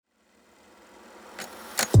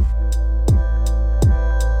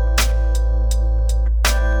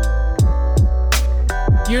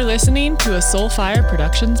You're listening to a Soulfire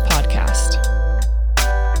Productions podcast.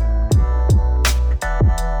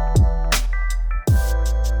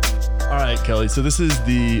 All right, Kelly. So this is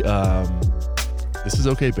the this is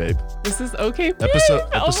Okay Babe. This is Okay Babe.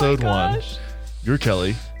 Episode 1. You're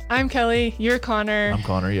Kelly. I'm Kelly. You're Connor. I'm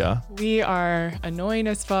Connor, yeah. We are annoying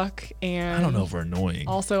as fuck and I don't know if we're annoying.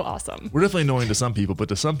 Also awesome. We're definitely annoying to some people, but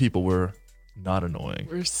to some people we're not annoying.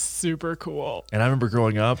 We're super cool. And I remember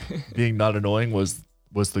growing up, being not annoying was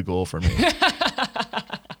the goal for me.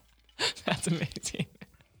 That's amazing.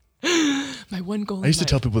 My one goal. I used to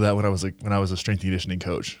tell people that when I was a strength and conditioning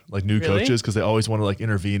coach, like new coaches, because they always want to like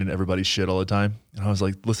intervene in everybody's shit all the time. And I was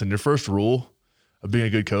like, listen, your first rule of being a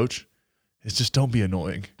good coach is just don't be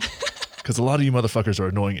annoying, because a lot of you motherfuckers are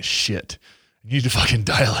annoying as shit. You need to fucking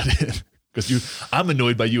dial it in, because I'm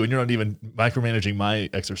annoyed by you and you're not even micromanaging my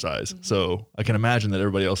exercise. Mm-hmm. So I can imagine that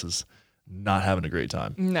everybody else is not having a great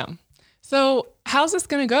time. No. So how's this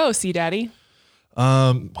gonna go, C Daddy?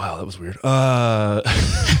 Wow, that was weird. So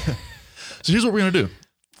here's what we're gonna do.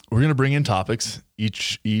 We're gonna bring in topics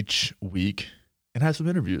each week and have some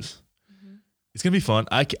interviews. Mm-hmm. It's gonna be fun.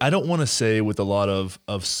 I don't want to say with a lot of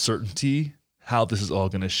certainty how this is all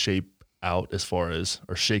gonna shake out as far as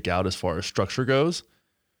structure goes,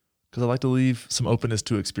 because I like to leave some openness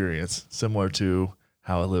to experience, similar to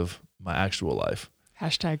how I live my actual life.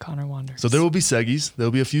 Hashtag Connor Wanders. So there will be seggies. There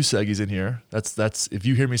will be a few seggies in here. That's if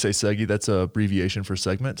you hear me say seggy, that's a abbreviation for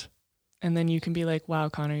segment. And then you can be like, wow,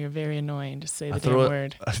 Connor, you're very annoying. Just say the damn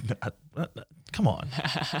word. Come on.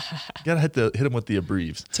 You got to hit him with the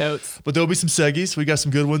abbreves. Totes. But there'll be some seggies. We got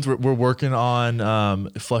some good ones. We're working on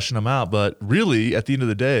flushing them out. But really, at the end of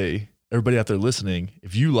the day, everybody out there listening,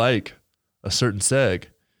 if you like a certain seg,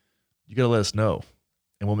 you got to let us know.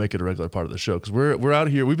 And we'll make it a regular part of the show, because we're out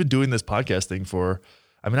here. We've been doing this podcast thing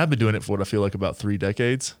I've been doing it for what I feel like about 3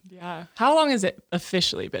 decades. Yeah. How long has it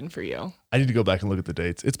officially been for you? I need to go back and look at the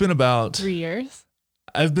dates. It's been about 3 years.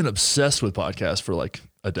 I've been obsessed with podcasts for like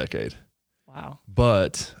a decade. Wow.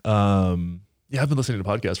 But I've been listening to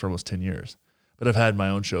podcasts for almost 10 years. But I've had my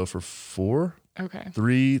own show for 4. Okay.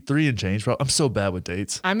 Three and change. I'm so bad with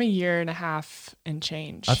dates. I'm 1.5 years and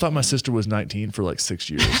change. I thought my sister was 19 for like 6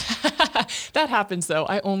 years. That happens though.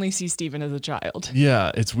 I only see Steven as a child.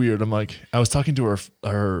 Yeah, it's weird. I'm like, I was talking to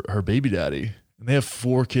her baby daddy, and they have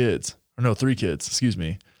 3 kids. Excuse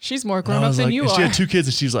me. She's more grown up than you are. She had 2 kids,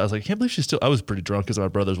 and I was like, I can't believe she's still. I was pretty drunk because of my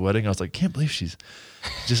brother's wedding. I was like, can't believe she's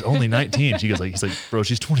just only 19. He's like, bro,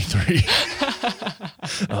 she's 23.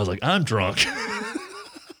 I was like, I'm drunk.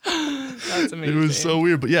 That's amazing. It was so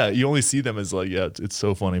weird, but yeah, you only see them as like, it's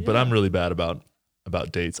so funny. Yeah. But I'm really bad about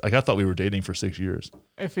dates. Like, I thought we were dating for 6 years.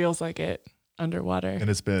 It feels like it underwater. And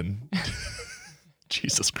it's been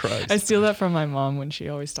Jesus Christ. I steal that from my mom when she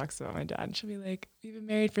always talks about my dad. And she'll be like, we've been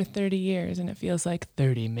married for 30 years and it feels like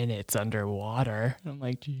 30 minutes underwater. And I'm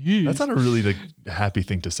like, geez. That's not a really happy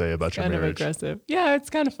thing to say about your marriage. Kind of aggressive. Yeah,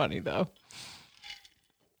 it's kind of funny though.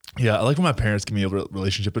 Yeah, I like when my parents give me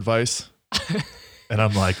relationship advice. And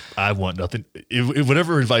I'm like, I want nothing. If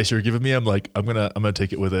whatever advice you're giving me, I'm like, I'm gonna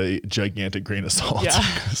take it with a gigantic grain of salt. Yeah,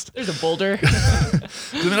 there's a boulder.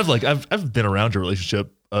 Then I've been around your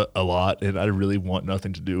relationship a lot, and I really want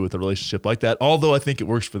nothing to do with a relationship like that. Although I think it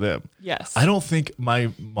works for them. Yes. I don't think my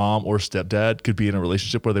mom or stepdad could be in a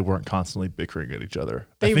relationship where they weren't constantly bickering at each other.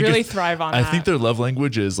 They really thrive on that. I think their love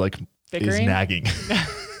language is like bickering? Is nagging.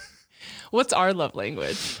 What's our love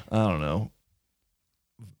language? I don't know.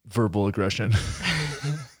 Verbal aggression.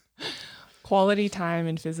 Quality time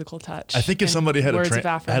and physical touch. I think if somebody had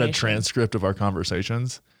a transcript of our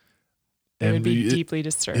conversations, it would be deeply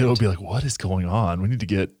disturbed. It would be like, what is going on? We need to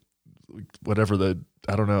get whatever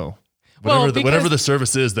whatever the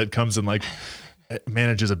service is that comes and like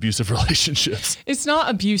manages abusive relationships. It's not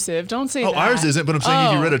abusive. Don't say that. Ours isn't, but I'm saying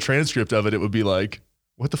if you read a transcript of it, it would be like,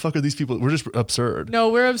 what the fuck are these people? We're just absurd. No,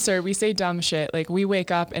 we're absurd. We say dumb shit. Like, we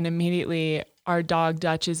wake up and immediately our dog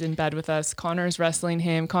Dutch is in bed with us. Connor's wrestling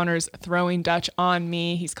him. Connor's throwing Dutch on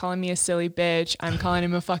me. He's calling me a silly bitch. I'm calling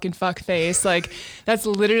him a fucking fuck face. Like, that's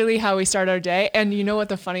literally how we start our day. And you know what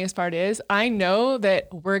the funniest part is? I know that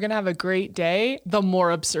we're going to have a great day the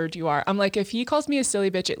more absurd you are. I'm like, if he calls me a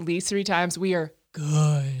silly bitch at least 3 times, we are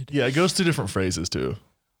good. Yeah, it goes through different phrases too.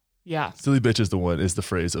 Yeah. Silly bitch is the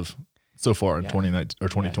phrase of so far in 2019 or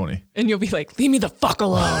 2020. Yeah. And you'll be like, leave me the fuck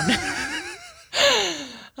alone.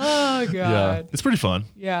 Oh God. Yeah. good. It's pretty fun.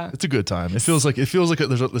 Yeah. It's a good time. It feels like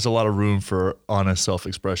there's a lot of room for honest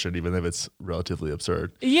self-expression, even if it's relatively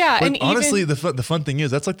absurd. Yeah. But and honestly, the fun thing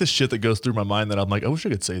is that's like the shit that goes through my mind that I'm like, I wish I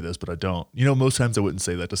could say this, but I don't. Most times I wouldn't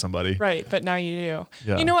say that to somebody. Right. But now you do.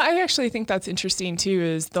 Yeah. You know what? I actually think that's interesting too,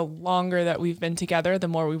 is the longer that we've been together, the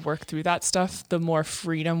more we've worked through that stuff, the more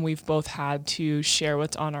freedom we've both had to share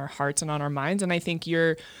what's on our hearts and on our minds. And I think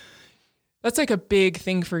that's like a big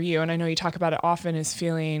thing for you. And I know you talk about it often, is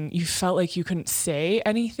feeling you felt like you couldn't say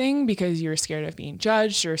anything because you were scared of being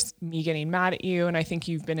judged or me getting mad at you. And I think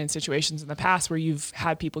you've been in situations in the past where you've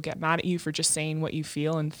had people get mad at you for just saying what you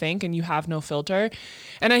feel and think, and you have no filter.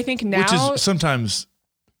 And I think now, which is sometimes,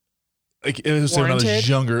 like, it was when I was warranted.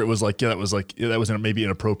 younger, it was like, that was maybe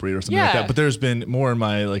inappropriate or something like Yeah. that. But there's been more in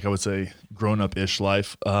my, like, I would say, grown up ish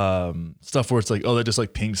life, stuff where it's like, oh, they just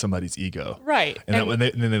like pinged somebody's ego. right. And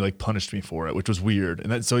then they like punished me for it, which was weird.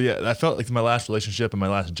 And then, so yeah, I felt like my last relationship and my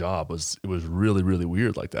last job was really, really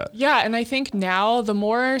weird like that. Yeah. And I think now the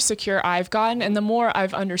more secure I've gotten and the more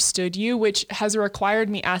I've understood you, which has required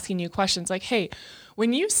me asking you questions like, hey,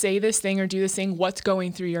 when you say this thing or do this thing, what's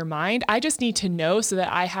going through your mind? I just need to know so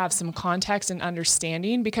that I have some context and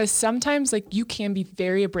understanding, because sometimes like you can be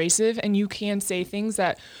very abrasive and you can say things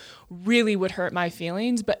that really would hurt my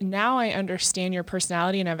feelings. But now I understand your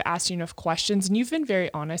personality and I've asked you enough questions and you've been very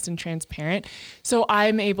honest and transparent. So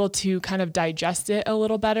I'm able to kind of digest it a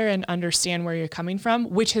little better and understand where you're coming from,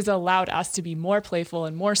 which has allowed us to be more playful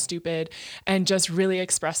and more stupid and just really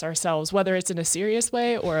express ourselves, whether it's in a serious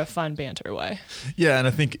way or a fun banter way. Yeah. And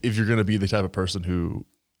I think if you're going to be the type of person who,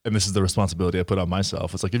 and this is the responsibility I put on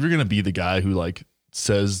myself, it's like, if you're going to be the guy who like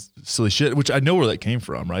says silly shit, which I know where that came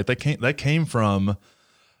from, right? That came from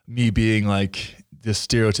me being like this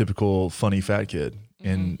stereotypical funny fat kid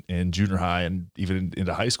in junior high and even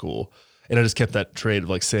into high school. And I just kept that trait of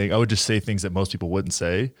like saying, I would just say things that most people wouldn't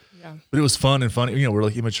say. Yeah. But it was fun and funny. We're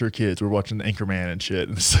like immature kids. We're watching Anchorman and shit.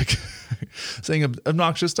 And it's like saying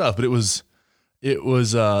obnoxious stuff. But that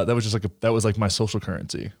was like my social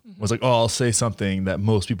currency. It was like, oh, I'll say something that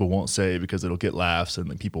most people won't say because it'll get laughs and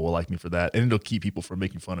then people will like me for that. And it'll keep people from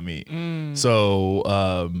making fun of me.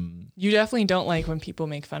 So, You definitely don't like when people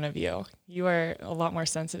make fun of you. You are a lot more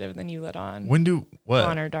sensitive than you let on. what?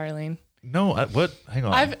 Connor, darling. No, what? Hang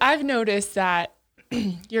on. I've noticed that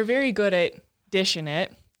you're very good at dishing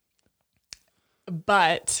it,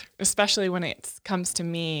 but especially when it comes to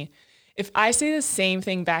me, if I say the same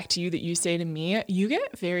thing back to you that you say to me, you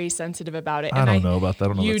get very sensitive about it. I don't know about that. I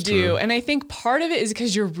don't know if You that's do. true. And I think part of it is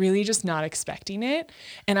because you're really just not expecting it.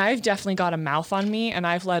 And I've definitely got a mouth on me and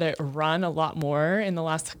I've let it run a lot more in the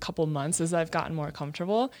last couple months as I've gotten more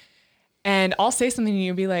comfortable. And I'll say something and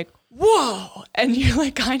you'll be like, whoa. And you're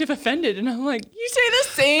like kind of offended. And I'm like, you say the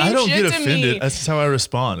same I don't shit get to offended. me. That's just how I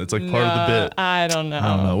respond. It's like part of the bit. I don't know.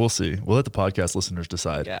 I don't know. We'll see. We'll let the podcast listeners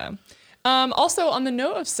decide. Yeah. Also, on the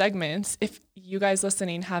note of segments, if you guys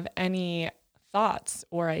listening have any thoughts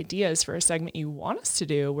or ideas for a segment you want us to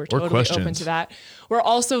do, we're totally open to that. We're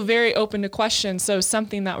also very open to questions. So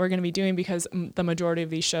something that we're going to be doing, because the majority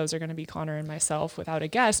of these shows are going to be Connor and myself without a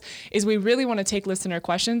guest, is we really want to take listener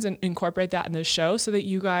questions and incorporate that in the show so that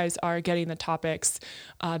you guys are getting the topics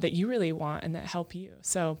that you really want and that help you.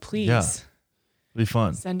 So please It'll be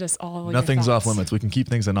fun. send us all Nothing's your off thoughts. limits. We can keep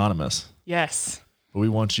things anonymous. Yes. But we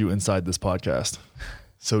want you inside this podcast.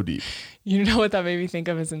 So deep. You know what that made me think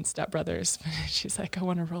of is in Step Brothers. She's like, I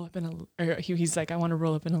want to roll up in he's like, I want to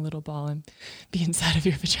roll up in a little ball and be inside of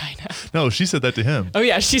your vagina. No, she said that to him. Oh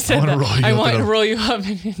yeah, she said I that. I want to in a- roll you up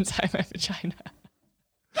inside my vagina.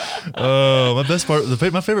 Oh, my best part,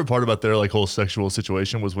 my favorite part about their like whole sexual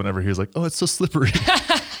situation was whenever he was like, oh, it's so slippery.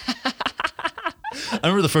 I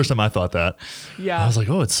remember the first time I thought that. Yeah. I was like,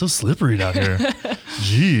 oh, it's so slippery down here.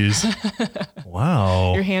 Jeez.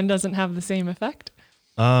 Wow. Your hand doesn't have the same effect.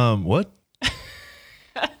 What?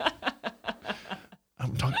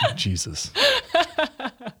 I'm talking Jesus.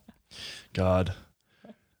 God.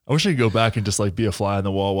 I wish I could go back and just like be a fly on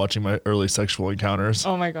the wall watching my early sexual encounters.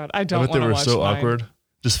 Oh my God. I I don't bet want they to were watch so mine. awkward.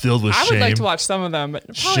 Just filled with I shame. would like to watch some of them, but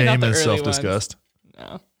probably not Shame the and early self-disgust. ones.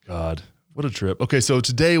 No. God, what a trip. Okay, so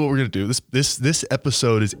today what we're gonna do, this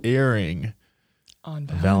episode is airing On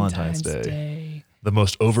Valentine's Valentine's Day. Day. the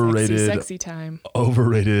most overrated Sexy time.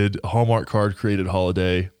 Hallmark card created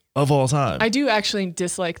holiday of all time. I do actually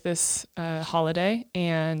dislike this holiday,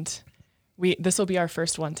 and this will be our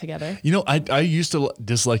first one together. You know, I used to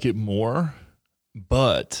dislike it more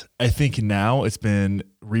But I think now it's been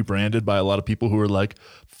rebranded by a lot of people who are like,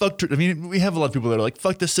 fuck. I mean, we have a lot of people that are like,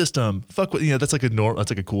 fuck the system. Fuck what, that's like that's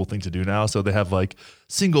like a cool thing to do now. So they have like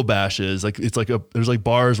single bashes. Like it's like there's like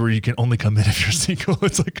bars where you can only come in if you're single.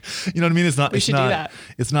 It's like, you know what I mean? It's not, We should do that.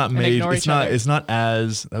 It's not And made. ignore It's each not, other. it's not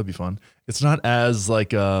as, that would be fun. It's not as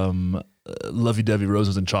like, lovey-dovey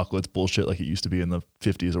roses and chocolates bullshit like it used to be in the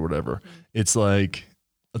 50s or whatever. It's like,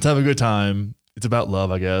 let's have a good time. It's about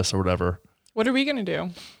love, I guess, or whatever. What are we going to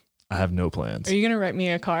do? I have no plans. Are you going to write me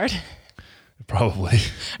a card? Probably.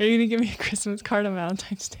 Are you going to give me a Christmas card on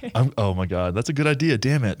Valentine's Day? Oh my God. That's a good idea.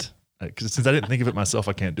 Damn it. Because since I didn't think of it myself,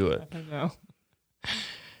 I can't do it. I don't know.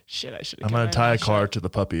 Shit, I should have. I'm going to tie a card to the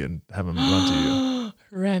puppy and have him run to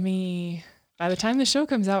you. Remy. By the time the show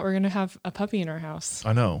comes out, we're going to have a puppy in our house,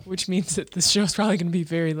 I know. which means that this show's probably going to be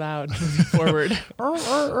very loud moving forward.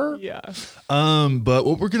 Yeah. But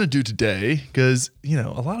what we're going to do today, because,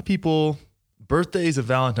 a lot of people, birthdays and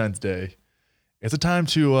Valentine's Day, it's a time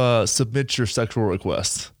to submit your sexual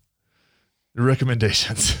requests, your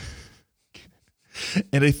recommendations.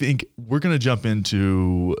 And I think we're going to jump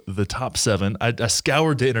into the top 7. I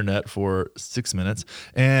scoured the internet for 6 minutes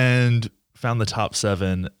and found the top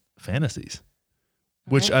 7 fantasies,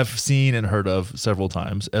 which Okay. I've seen and heard of several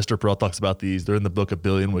times. Esther Perel talks about these. They're in the book A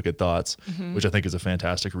Billion Wicked Thoughts, which I think is a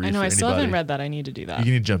fantastic read I know. for I anybody. still haven't read that. I need to do that.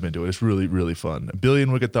 You need to jump into it. It's really, really fun. A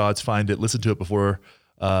Billion Wicked Thoughts. Find it. Listen to it before.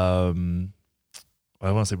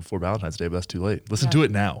 I want to say before Valentine's Day, but that's too late. Listen to it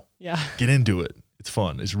now. Yeah. Get into it. It's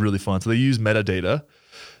fun. It's really fun. So they use metadata.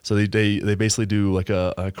 So they basically do like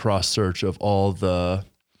a cross search of all the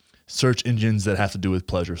search engines that have to do with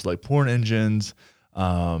pleasure. So like porn engines.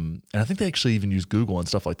 And I think they actually even use Google and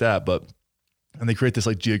stuff like that. And they create this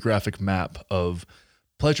like geographic map of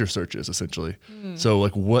pleasure searches essentially. So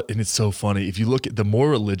like and it's so funny. If you look at the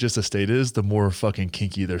more religious a state is, the more fucking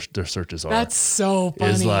kinky their searches are. That's so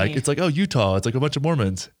funny. It's like, oh, Utah. It's like a bunch of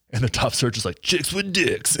Mormons. And the top search is like chicks with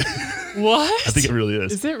dicks. What? I think it really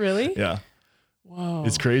is. Is it really? Yeah. Whoa.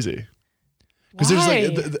 It's crazy. Why?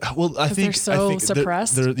 There's like, I think they're so I think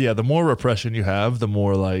suppressed? the more repression you have, the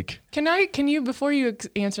more like, Can you, before you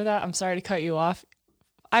answer that, I'm sorry to cut you off.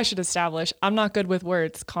 I should establish I'm not good with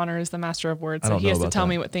words. Connor is the master of words, I so don't he has know to about tell that.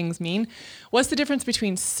 me what things mean. What's the difference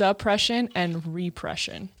between suppression and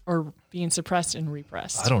repression, or being suppressed and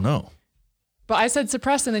repressed? I don't know. But I said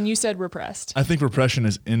suppressed and then you said repressed. I think repression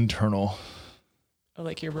is internal. Or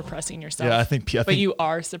like you're repressing yourself. Yeah, I think but you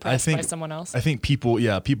are suppressed think- by someone else. I think people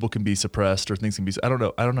can be suppressed or things can be. I don't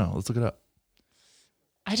know. Let's look it up.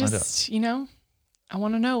 I just, I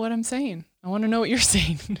want to know what I'm saying. I want to know what you're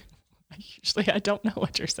saying. Usually I don't know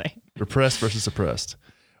what you're saying. Repressed versus suppressed.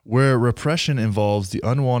 Where repression involves the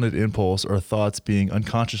unwanted impulse or thoughts being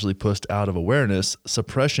unconsciously pushed out of awareness,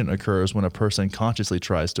 suppression occurs when a person consciously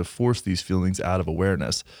tries to force these feelings out of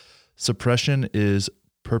awareness. Suppression is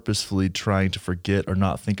purposefully trying to forget or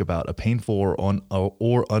not think about a painful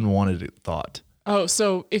or unwanted thought. Oh,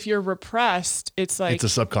 so if you're repressed, it's like, It's a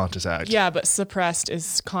subconscious act. yeah, but suppressed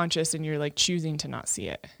is conscious and you're like choosing to not see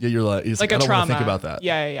it. Yeah, you're like, it's Like I a don't trauma. want to think about that.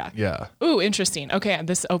 Yeah. Yeah. Ooh, interesting. Okay,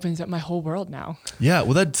 this opens up my whole world now. Yeah,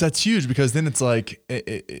 well, that's huge because then it's like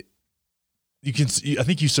I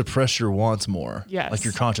think you suppress your wants more. Yes. Like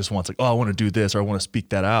your conscious wants, like, oh, I want to do this or I want to speak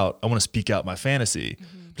that out. I want to speak out my fantasy.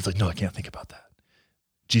 But it's like, no, I can't think about that.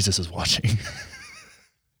 Jesus is watching.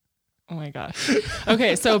 Oh my gosh.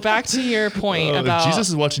 Okay, so back to your point If about Jesus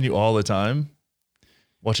is watching you all the time,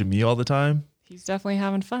 watching me all the time. he's definitely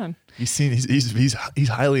having fun. He's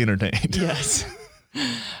highly entertained. Yes.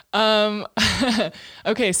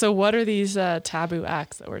 Okay, so what are these taboo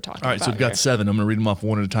acts that we're talking All right, about? so we've got here? 7. I'm gonna read them off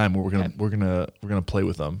one at a time. We're gonna play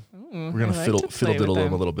with them. Ooh, We're gonna I like fiddle to play diddle with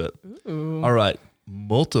them a little bit. Ooh. All right,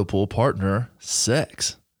 multiple partner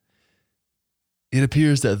sex. It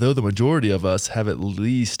appears that though the majority of us have at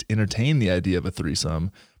least entertained the idea of a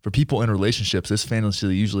threesome, for people in relationships, this fantasy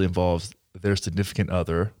usually involves their significant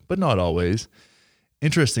other, but not always.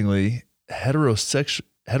 Interestingly,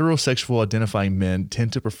 heterosexual identifying men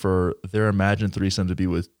tend to prefer their imagined threesome to be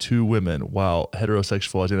with 2 women, while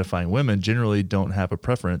heterosexual identifying women generally don't have a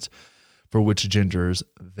preference for which genders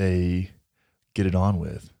they get it on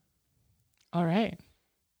with. All right.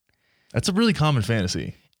 That's a really common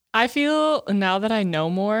fantasy. I feel now that I know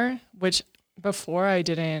more, which before I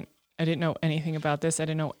didn't know anything about this. I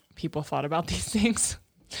didn't know people thought about these things.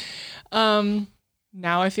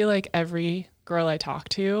 Now I feel like every girl I talk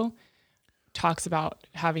to talks about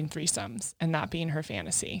having threesomes and that being her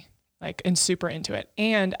fantasy, like, and super into it.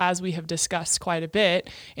 And as we have discussed quite a bit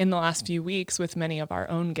in the last few weeks with many of our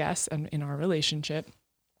own guests and in our relationship,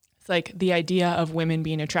 it's like the idea of women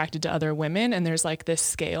being attracted to other women. And there's like this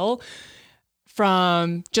scale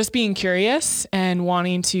from just being curious and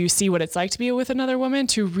wanting to see what it's like to be with another woman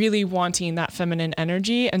to really wanting that feminine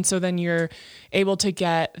energy. And so then you're able to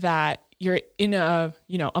get that you're in a,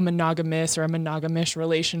 you know, a monogamous or a monogamish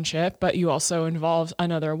relationship, but you also involve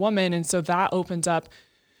another woman. And so that opens up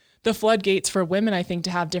the floodgates for women, I think,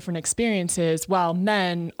 to have different experiences while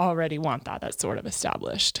men already want that. That's sort of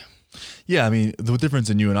established. Yeah. I mean, the difference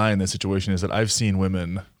in you and I in this situation is that I've seen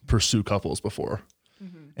women pursue couples before.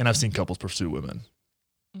 And I've seen couples pursue women,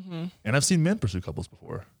 and I've seen men pursue couples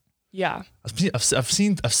before. Yeah, I've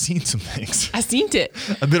seen some things. I seen it.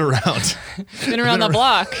 I've been around. Been around the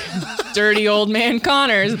block. Dirty old man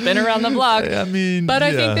Connor's been around the block. I mean, but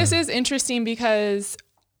I think this is interesting because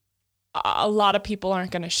a lot of people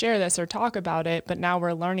aren't going to share this or talk about it. But now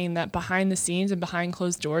we're learning that behind the scenes and behind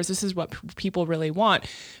closed doors, this is what people really want.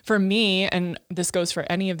 For me, and this goes for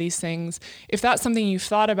any of these things, if that's something you've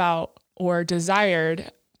thought about or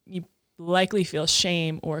desired, you likely feel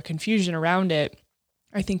shame or confusion around it.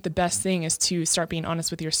 I think the best thing is to start being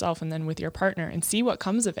honest with yourself and then with your partner and see what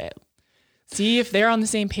comes of it. See if they're on the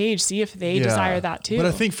same page. See if they desire that too. But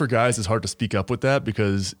I think for guys, it's hard to speak up with that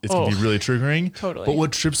because it can be really triggering. Totally. But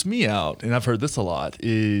what trips me out, and I've heard this a lot,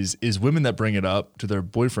 is women that bring it up to their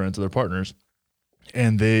boyfriends or their partners,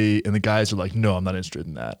 and the guys are like, "No, I'm not interested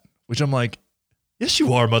in that." Which I'm like, "Yes,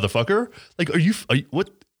 you are, motherfucker. Like, are you what?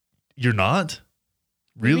 You're not."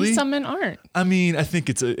 Really? Maybe some men aren't. I mean, I think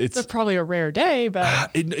it's probably a rare day,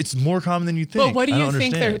 but it's more common than you think. But what do you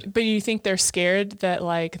think? But you think they're scared that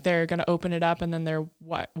like they're going to open it up and then their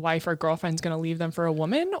wife or girlfriend's going to leave them for a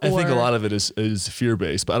woman? Or? I think a lot of it is fear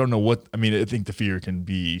based, but I don't know what. I mean, I think the fear can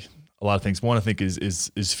be a lot of things. One, I think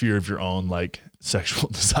is fear of your own like sexual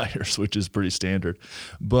desires, which is pretty standard.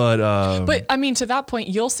 But I mean, to that point,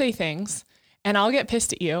 you'll say things, and I'll get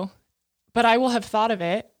pissed at you, but I will have thought of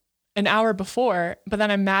it an hour before, but then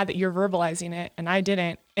I'm mad that you're verbalizing it and I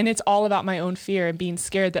didn't. And it's all about my own fear and being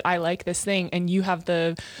scared that I like this thing and you have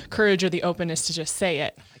the courage or the openness to just say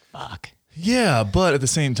it. Like, fuck. Yeah, but at the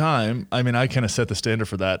same time, I mean, I kind of set the standard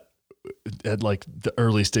for that at like the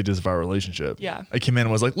early stages of our relationship. Yeah. I came in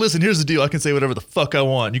and was like, listen, here's the deal. I can say whatever the fuck I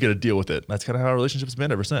want. You got to deal with it. That's kind of how our relationship's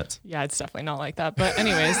been ever since. Yeah, it's definitely not like that. But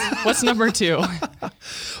anyways, what's number 2?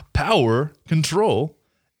 Power, control,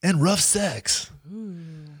 and rough sex. Ooh.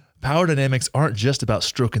 Power dynamics aren't just about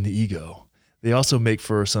stroking the ego. They also make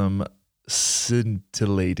for some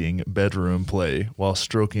scintillating bedroom play while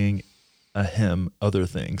stroking other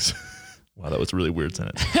things. Wow, that was a really weird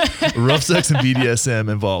sentence. Rough sex and BDSM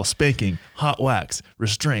involve spanking, hot wax,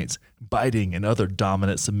 restraints, biting, and other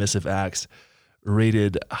dominant submissive acts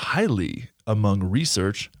rated highly among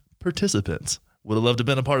research participants. Would have loved to have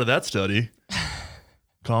been a part of that study.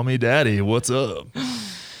 Call me daddy. What's up?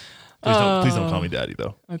 Please don't call me daddy,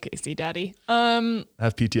 though. Okay, see, daddy. I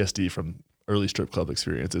have PTSD from early strip club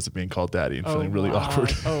experiences of being called daddy and feeling really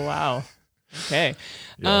awkward. Oh, wow. Okay.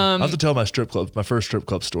 Yeah. I'll have to tell my first strip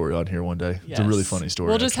club story on here one day. Yes. It's a really funny story.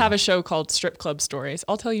 We'll just have a show called Strip Club Stories.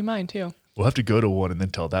 I'll tell you mine, too. We'll have to go to one and then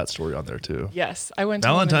tell that story on there, too. Yes. I went to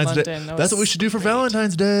Valentine's Day. That's what we should do for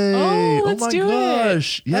Valentine's Day. Oh, let's do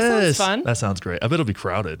gosh. It. Yes. That sounds fun. That sounds great. I bet it'll be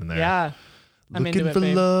crowded in there. Yeah. I'm Looking into it, for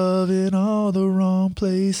babe. love in all the wrong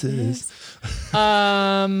places. Yes.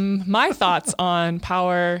 My thoughts on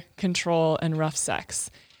power, control, and rough sex.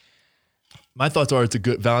 My thoughts are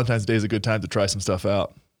Valentine's Day is a good time to try some stuff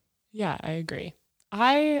out. Yeah, I agree.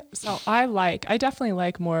 I definitely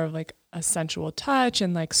like more of like a sensual touch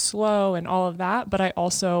and like slow and all of that. But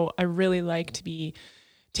I really like to be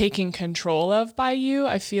taken control of by you.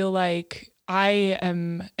 I feel like I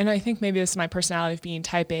am, and I think maybe this is my personality of being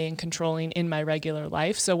type A and controlling in my regular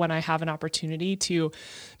life. So when I have an opportunity to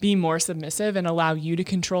be more submissive and allow you to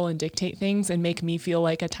control and dictate things and make me feel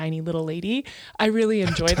like a tiny little lady, I really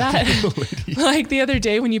enjoy that. Like the other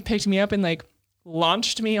day when you picked me up and like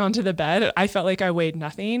launched me onto the bed, I felt like I weighed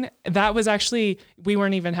nothing. That was actually, we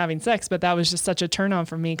weren't even having sex, but that was just such a turn on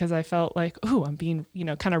for me because I felt like, ooh, I'm being,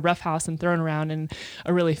 kind of roughhouse and thrown around in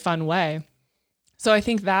a really fun way. So I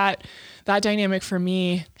think that dynamic for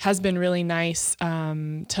me has been really nice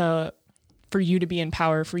for you to be in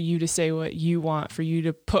power, for you to say what you want, for you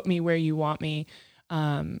to put me where you want me,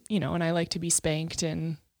 and I like to be spanked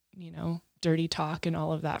and, dirty talk and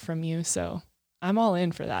all of that from you. So I'm all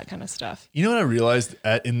in for that kind of stuff. You know what I realized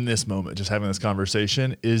in this moment, just having this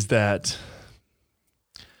conversation, is that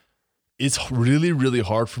it's really, really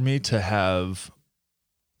hard for me to have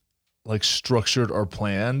like structured or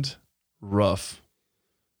planned rough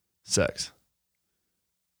sex.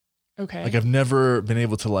 Okay. Like I've never been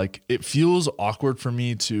able to it feels awkward for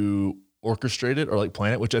me to orchestrate it or like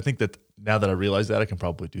plan it, which I think that now that I realize that I can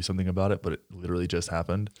probably do something about it, but it literally just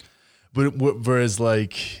happened. But whereas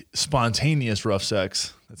like spontaneous rough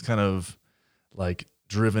sex, that's kind of like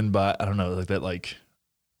driven by, I don't know, like that like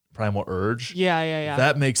primal urge. Yeah.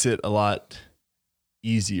 That makes it a lot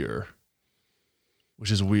easier,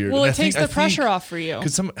 which is weird. Well, And it takes the pressure off for you.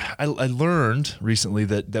 Because I learned recently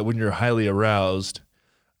that when you're highly aroused,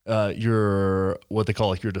 your what they call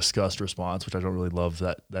like your disgust response, which I don't really love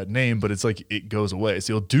that name, but it's like it goes away.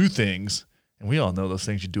 So you'll do things, and we all know those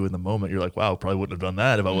things you do in the moment. You're like, wow, probably wouldn't have done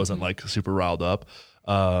that if I wasn't like super riled up.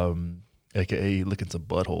 AKA licking some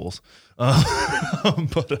buttholes.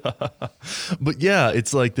 But yeah,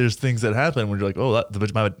 it's like there's things that happen when you're like, oh,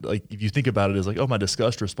 like if you think about it as like, oh, my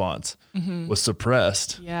disgust response was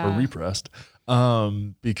suppressed or repressed.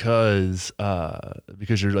 Because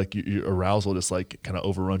you're like your arousal just like kind of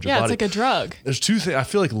overruns your body. Yeah, it's like a drug. There's two things. I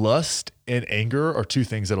feel like lust and anger are two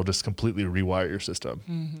things that'll just completely rewire your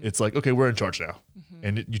system. It's like, okay, we're in charge now,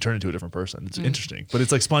 and you turn into a different person. It's interesting, but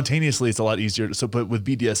it's like spontaneously, it's a lot easier. So, but with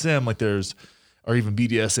BDSM, like or even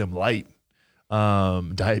BDSM light,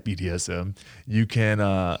 diet BDSM, you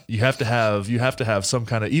have to have some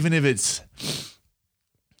kind of, even if it's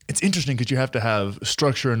interesting because you have to have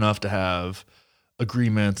structure enough to have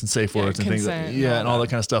agreements and safe words and things like and all that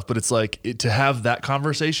kind of stuff. But it's like to have that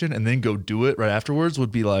conversation and then go do it right afterwards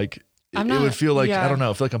would be like, it would feel like, I don't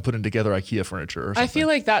know, I feel like I'm putting together IKEA furniture or something. I feel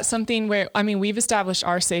like that's something where, I mean, we've established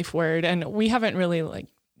our safe word and we haven't really like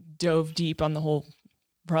dove deep on the whole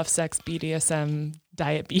rough sex BDSM,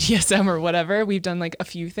 diet BDSM or whatever. We've done like a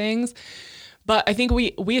few things. But I think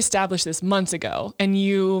we established this months ago, and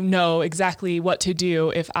you know exactly what to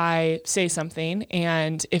do if I say something,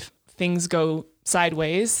 and if things go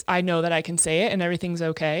sideways, I know that I can say it and everything's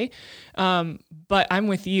okay. But I'm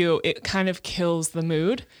with you. It kind of kills the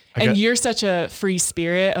mood. And you're such a free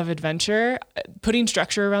spirit of adventure. Putting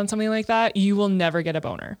structure around something like that, you will never get a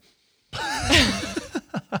boner.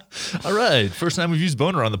 All right. First time we've used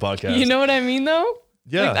boner on the podcast. You know what I mean, though?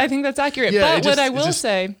 Yeah. Like, I think that's accurate. Yeah, but what I will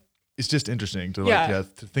say... It's just interesting to to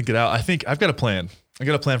think it out. I think I've got a plan. I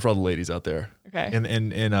got a plan for all the ladies out there. Okay. In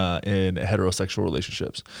heterosexual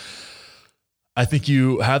relationships. I think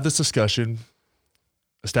you have this discussion,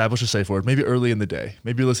 establish a safe word, maybe early in the day.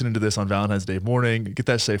 Maybe you're listening to this on Valentine's Day morning. Get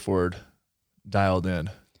that safe word dialed in.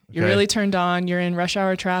 Okay? You're really turned on. You're in rush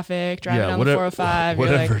hour traffic, driving down the 405.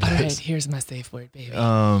 You're like, all right, here's my safe word, baby.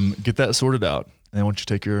 Get that sorted out. And I want you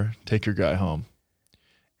to take your guy home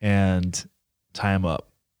and tie him up.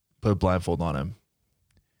 Put a blindfold on him.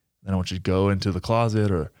 Then I want you to go into the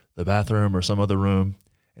closet or the bathroom or some other room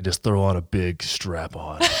and just throw on a big strap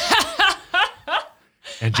on.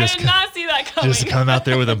 And just I did not see that coming. Just come out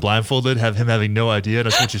there with him blindfolded, have him having no idea, and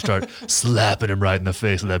I just want you to start slapping him right in the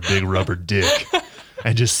face with that big rubber dick.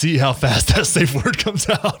 And just see how fast that safe word comes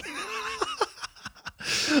out.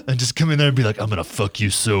 And just come in there and be like, I'm going to fuck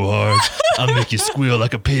you so hard. I'll make you squeal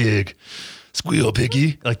like a pig. Squeal,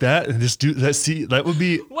 piggy, like that, and just do that. See, that would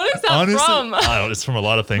be. What is that honestly, from? I don't know. It's from a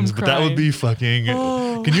lot of things, but that would be fucking.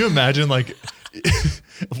 Oh. Can you imagine, like,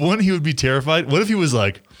 one, he would be terrified. What if he was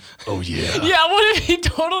like, "Oh yeah, yeah." What if he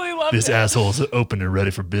totally loved this asshole's open and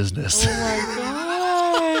ready for business? Oh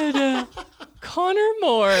my god, Connor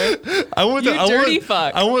Moore, fuck. I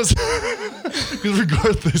want. Because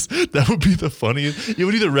regardless, that would be the funniest. It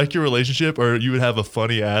would either wreck your relationship or you would have a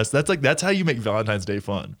funny ass. That's how you make Valentine's Day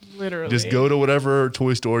fun. Literally, just go to whatever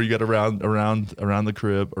toy store you got around the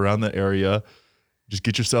crib, around the area. Just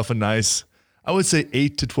get yourself a nice, I would say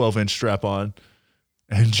 8 to 12 inch strap on,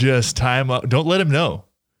 and just tie him up. Don't let him know,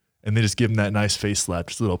 and then just give him that nice face slap.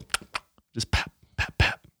 Just a little, just pap, pap,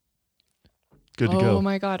 pap. Good to go. Oh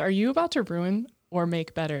my god, are you about to ruin or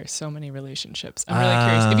make better so many relationships? I'm really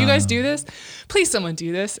curious. If you guys do this, please someone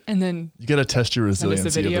do this, and then you got to test your resiliency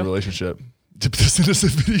of the relationship. Send us a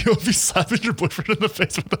video of you slapping your boyfriend in the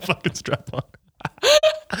face with a fucking strap on.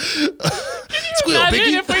 Squeal,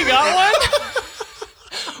 imagine if we got one?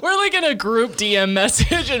 We're like in a group DM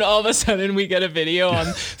message, and all of a sudden we get a video on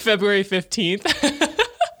February 15th.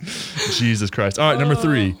 Jesus Christ. All right, number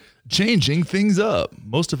 3. Changing things up.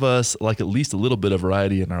 Most of us like at least a little bit of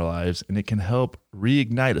variety in our lives, and it can help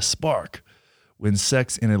reignite a spark when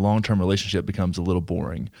sex in a long-term relationship becomes a little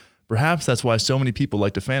boring. Perhaps that's why so many people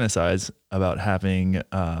like to fantasize about having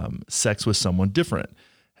sex with someone different,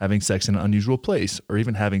 having sex in an unusual place, or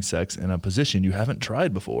even having sex in a position you haven't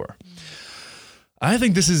tried before. I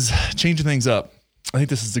think this is changing things up. I think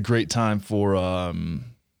this is a great time for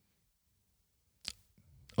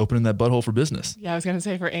opening that butthole for business. Yeah, I was going to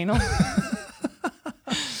say for anal.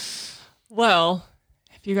 Well,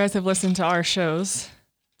 if you guys have listened to our shows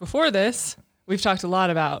before this, we've talked a lot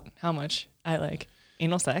about how much I like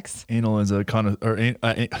anal sex. Anal is a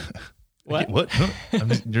What?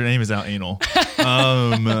 Your name is now Anal.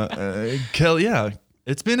 Kelly, yeah,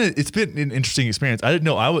 it's been an interesting experience. I didn't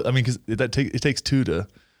know because it takes two to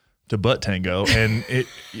butt tango, and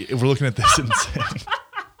we're looking at this and saying,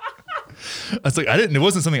 it's like it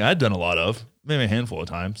wasn't something I'd done a lot of, maybe a handful of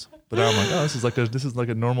times, but now I'm like, oh, this is like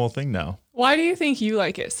a normal thing now. Why do you think you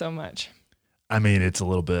like it so much? I mean, it's a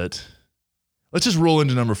little bit. Let's just roll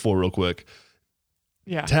into number 4 real quick.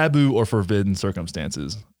 Yeah. Taboo or forbidden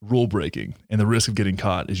circumstances, rule breaking, and the risk of getting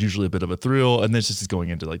caught is usually a bit of a thrill. And this just is going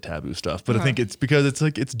into like taboo stuff. But I think it's because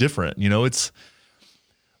it's different. You know, there's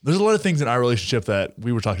a lot of things in our relationship that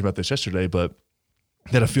we were talking about this yesterday, but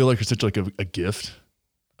that I feel like are such like a gift,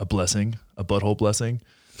 a blessing, a butthole blessing.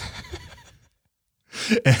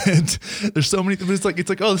 And there's so many things. It's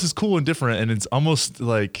like, oh, this is cool and different. And it's almost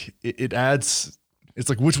like it adds. It's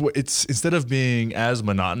like which way, it's instead of being as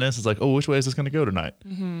monotonous, it's like, oh, which way is this going to go tonight?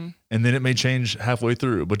 Mm-hmm. And then it may change halfway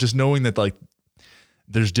through, but just knowing that like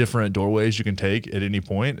there's different doorways you can take at any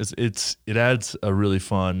point, it adds a really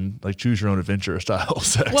fun, like choose your own adventure style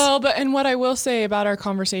sex. Well, and what I will say about our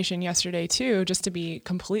conversation yesterday too, just to be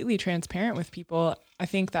completely transparent with people, I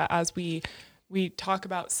think that as we talk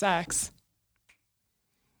about sex,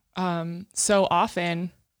 so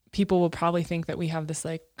often people will probably think that we have this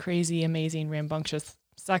like crazy, amazing, rambunctious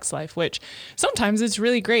sex life, which sometimes it's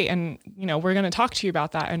really great. And, you know, we're going to talk to you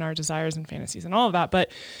about that and our desires and fantasies and all of that.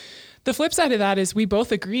 But the flip side of that is we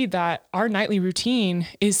both agreed that our nightly routine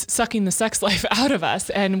is sucking the sex life out of us.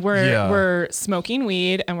 And we're smoking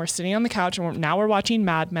weed and we're sitting on the couch and now we're watching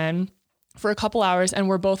Mad Men for a couple hours, and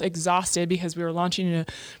we're both exhausted because we were launching a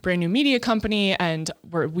brand new media company and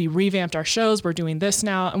we revamped our shows. We're doing this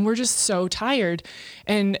now and we're just so tired.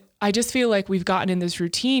 And I just feel like we've gotten in this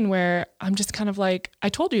routine where I'm just kind of like, I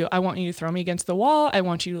told you, I want you to throw me against the wall. I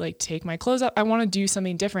want you to like take my clothes up. I want to do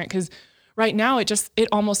something different because right now it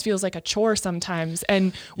almost feels like a chore sometimes.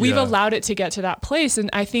 And we've allowed it to get to that place. And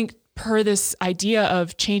I think per this idea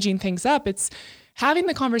of changing things up, it's having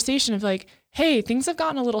the conversation of like, hey, things have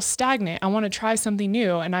gotten a little stagnant. I want to try something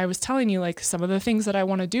new. And I was telling you like some of the things that I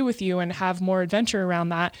want to do with you and have more adventure around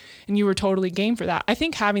that. And you were totally game for that. I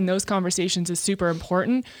think having those conversations is super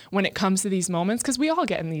important when it comes to these moments, because we all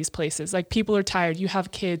get in these places. Like people are tired. You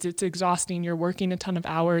have kids. It's exhausting. You're working a ton of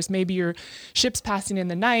hours. Maybe your ship's passing in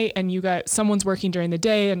the night and someone's working during the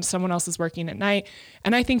day and someone else is working at night.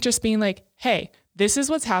 And I think just being like, hey, this is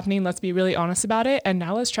what's happening. Let's be really honest about it. And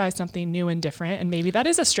now let's try something new and different. And maybe that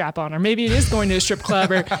is a strap on, or maybe it is going to a strip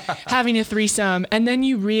club or having a threesome. And then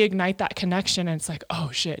you reignite that connection. And it's like,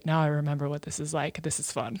 oh shit, now I remember what this is like. This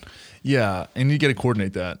is fun. Yeah. And you got to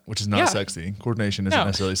coordinate that, which is not sexy. Coordination isn't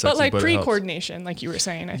necessarily sexy. But like pre-coordination, like you were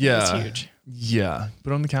saying, I think is huge. Yeah.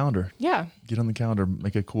 Put it on the calendar. Yeah. Get on the calendar.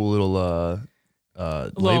 Make a cool little,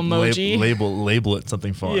 emoji. Label it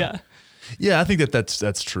something fun. Yeah. Yeah, I think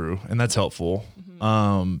that's true, and that's helpful.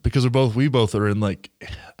 Because we both are in like,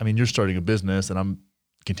 I mean, you're starting a business, and I'm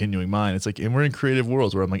continuing mine. It's like, and we're in creative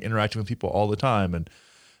worlds where I'm like interacting with people all the time, and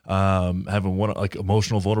having like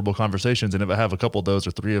emotional, vulnerable conversations. And if I have a couple of those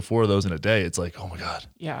or 3 or 4 of those in a day, it's like, oh my god,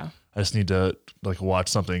 yeah, I just need to like watch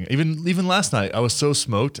something. Even last night, I was so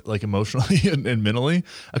smoked, like emotionally and mentally,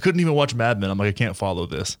 I couldn't even watch Mad Men. I'm like, I can't follow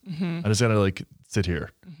this. I just gotta like sit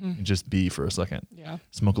here and just be for a second. Yeah.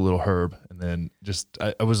 Smoke a little herb. And then just,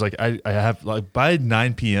 I was like, I have like by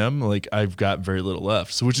 9 PM, like I've got very little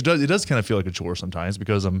left. So it does kind of feel like a chore sometimes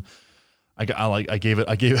because I gave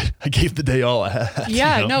the day all I had.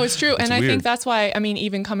 Yeah, you know? No, it's true. And I think that's why, I mean,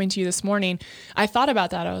 even coming to you this morning, I thought about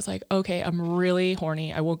that. I was like, okay, I'm really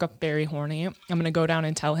horny. I woke up very horny. I'm going to go down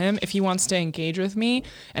and tell him if he wants to engage with me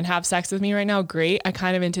and have sex with me right now. Great. I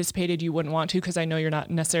kind of anticipated you wouldn't want to, because I know you're not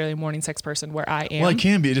necessarily a morning sex person where I am. Well, I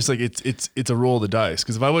can be. It's just like, it's a roll of the dice.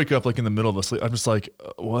 Cause if I wake up like in the middle of a sleep, I'm just like,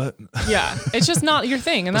 what? Yeah. It's just not your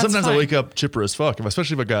thing. And that's sometimes fine. I wake up chipper as fuck,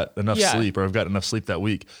 especially if I got enough sleep or I've got enough sleep that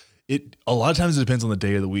week. A lot of times it depends on the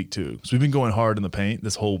day of the week too. So we've been going hard in the paint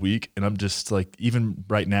this whole week, and I'm just like, even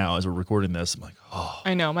right now as we're recording this, I'm like, oh.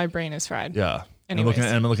 I know, my brain is fried. Yeah. I'm looking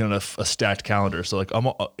at a stacked calendar. So like,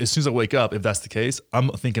 as soon as I wake up, if that's the case,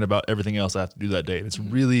 I'm thinking about everything else I have to do that day. And it's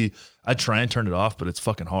really, I try and turn it off, but it's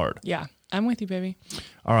fucking hard. Yeah, I'm with you, baby.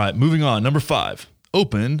 All right, moving on. Number 5,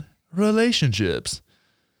 open relationships.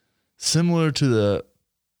 Similar to the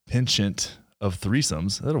penchant of threesomes.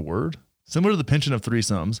 Is that a word? Similar to the penchant of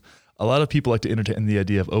threesomes, a lot of people like to entertain the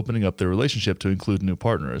idea of opening up their relationship to include new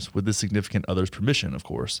partners, with the significant other's permission, of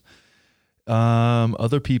course.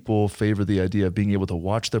 Other people favor the idea of being able to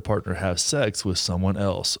watch their partner have sex with someone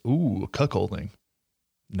else. Ooh, cuckolding.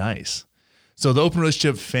 Nice. So the open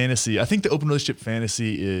relationship fantasy, I think the open relationship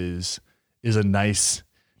fantasy is a nice,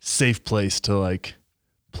 safe place to like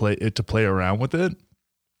play around with it.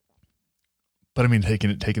 But I mean,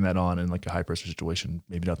 taking that on in like a high pressure situation,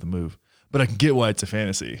 maybe not the move. But I can get why it's a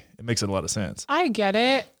fantasy. It makes a lot of sense. I get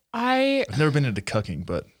it. I've never been into cucking,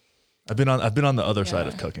 but I've been on the other side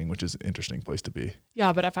of cucking, which is an interesting place to be.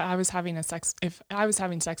 Yeah, but if I was having sex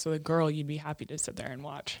with a girl, you'd be happy to sit there and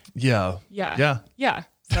watch. Yeah. Yeah.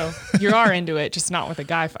 So you are into it, just not with a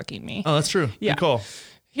guy fucking me. Oh, that's true. Yeah. Good call.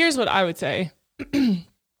 Here's what I would say.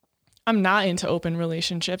 I'm not into open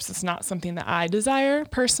relationships. It's not something that I desire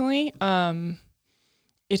personally.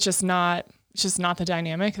 It's just not the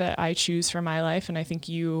dynamic that I choose for my life. And I think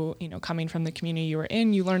you coming from the community you were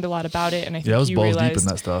in, you learned a lot about it. And I think I was you balls realized, deep in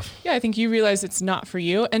that stuff. Yeah, I think you realize it's not for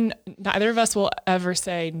you. And neither of us will ever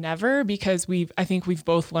say never, because I think we've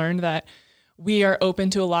both learned that we are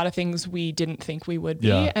open to a lot of things we didn't think we would be.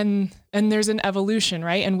 Yeah. And there's an evolution,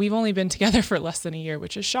 right? And we've only been together for less than a year,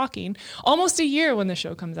 which is shocking. Almost a year when the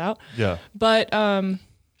show comes out. Yeah. But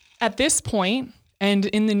at this point and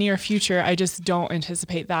in the near future, I just don't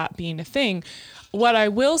anticipate that being a thing. What I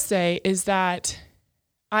will say is that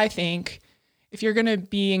I think if you're going to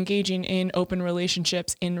be engaging in open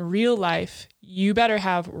relationships in real life, you better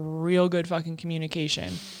have real good fucking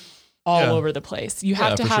communication all over the place. You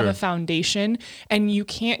have to have a foundation, and you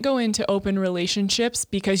can't go into open relationships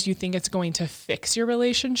because you think it's going to fix your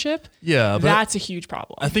relationship. Yeah. But that's a huge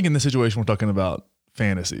problem. I think in this situation, we're talking about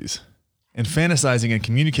fantasies, and fantasizing and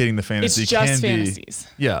communicating the fantasy it's just can fantasies.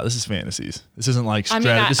 be. Yeah. This is fantasies. This isn't like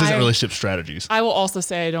this isn't relationship strategies. I will also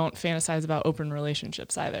say I don't fantasize about open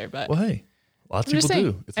relationships either, but well, hey, lots of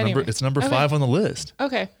people do. It's number 5 on the list.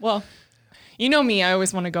 Okay. Well, you know me, I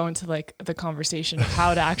always want to go into like the conversation of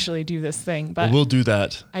how to actually do this thing, but we'll do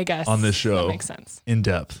that. I guess on this show that makes sense. In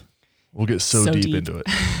depth. We'll get so deep into it.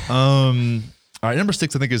 All right, number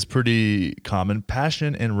 6 I think is pretty common: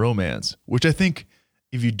 passion and romance, which I think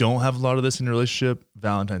if you don't have a lot of this in your relationship,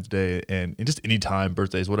 Valentine's Day and just any time,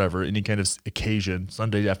 birthdays, whatever, any kind of occasion,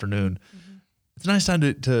 Sunday afternoon, it's a nice time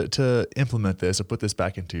to implement this or put this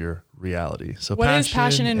back into your reality. So what is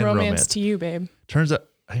passion and romance to you, babe? Turns out,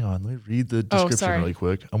 hang on, let me read the description really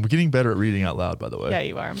quick. I'm getting better at reading out loud, by the way. Yeah,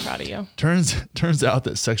 you are. I'm proud of you. Turns out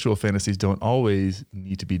that sexual fantasies don't always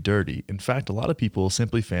need to be dirty. In fact, a lot of people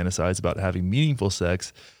simply fantasize about having meaningful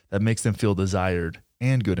sex that makes them feel desired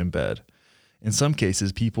and good in bed. In some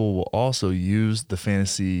cases, people will also use the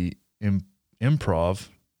fantasy improv.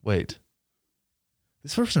 Wait,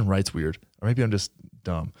 this person writes weird, or maybe I'm just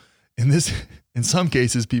dumb. In some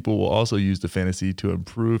cases, people will also use the fantasy to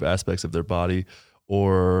improve aspects of their body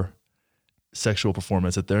or sexual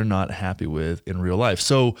performance that they're not happy with in real life.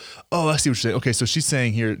 So, I see what you're saying. Okay, so she's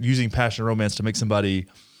saying here, using passion and romance to make somebody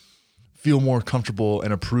feel more comfortable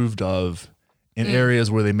and approved of in areas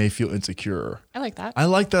where they may feel insecure. I like that. I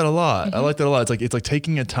like that a lot. Mm-hmm. I like that a lot. It's like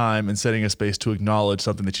taking a time and setting a space to acknowledge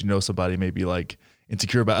something that somebody may be like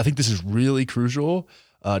insecure about. I think this is really crucial.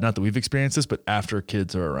 Not that we've experienced this, but after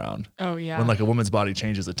kids are around. Oh yeah. When like a woman's body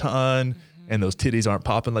changes a ton and those titties aren't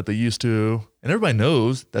popping like they used to, and everybody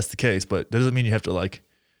knows that's the case, but that doesn't mean you have to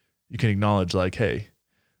you can acknowledge hey,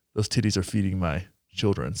 those titties are feeding my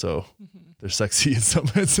children, so they're sexy in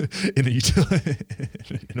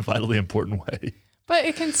a vitally important way. But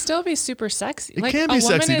it can still be super sexy. It can be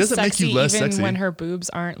sexy. It doesn't make you less even sexy when her boobs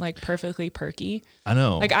aren't perfectly perky. I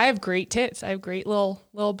know. I have great tits. I have great little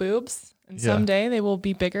boobs, and someday they will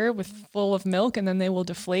be bigger full of milk, and then they will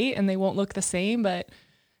deflate and they won't look the same. But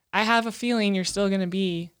I have a feeling you're still going to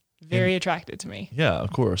be very attracted to me. Yeah,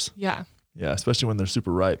 of course. Yeah. Yeah, especially when they're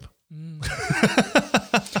super ripe.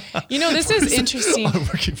 This is interesting.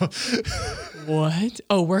 What?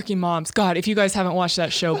 Oh, Working Moms. God, if you guys haven't watched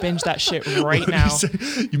that show, binge that shit right now.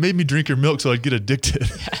 You made me drink your milk so I'd get addicted.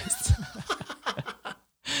 Yes.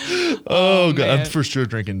 Oh God, I'm for sure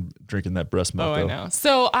drinking that breast milk. I know.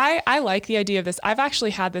 So I like the idea of this. I've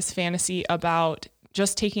actually had this fantasy about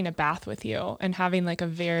just taking a bath with you and having a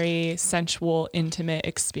very sensual, intimate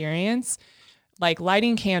experience.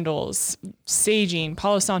 Lighting candles, saging,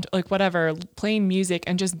 Palo Santo, whatever, playing music,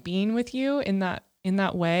 and just being with you in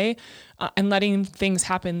that way, and letting things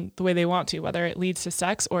happen the way they want to, whether it leads to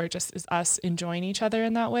sex or it just is us enjoying each other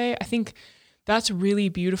in that way. I think that's really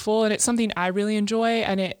beautiful, and it's something I really enjoy,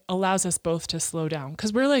 and it allows us both to slow down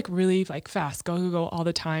because we're really fast, go all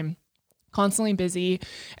the time, constantly busy,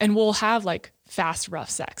 and we'll have fast, rough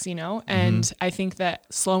sex, and I think that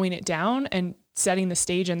slowing it down and setting the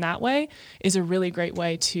stage in that way is a really great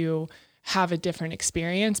way to have a different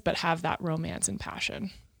experience, but have that romance and passion.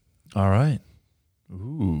 All right.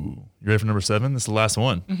 Ooh. You ready for number 7? This is the last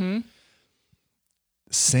one. Mm-hmm.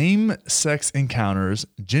 Same-sex encounters,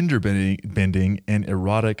 gender bending, and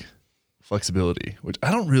erotic flexibility, which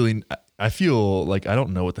I I feel like I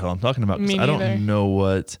don't know what the hell I'm talking about. Me I neither. don't know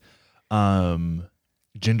what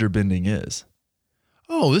gender bending is.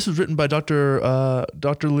 Oh, this was written by Dr.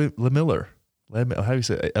 Lemiller. How do you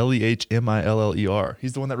say it? Lehmiller.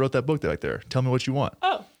 He's the one that wrote that book right there. Tell me what you want.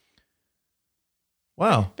 Oh,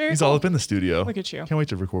 Wow. Very He's cool. all up in the studio. look at you. Can't wait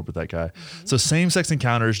to record with that guy. So same-sex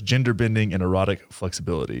encounters, gender bending, and erotic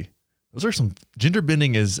flexibility. Those are some gender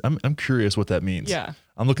bending is I'm curious what that means. Yeah.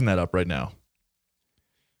 I'm looking that up right now.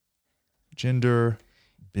 Gender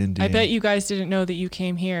bending. I bet you guys didn't know that you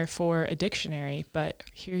came here for a dictionary, but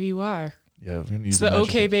here you are. Yeah, we're gonna use It's the magic.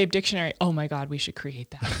 Okay Babe dictionary. Oh my God, we should create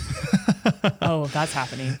that. Oh, that's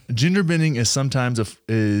happening. Gender bending is sometimes a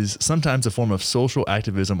form of social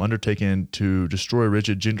activism undertaken to destroy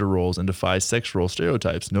rigid gender roles and defy sex role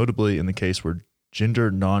stereotypes, notably in the case where gender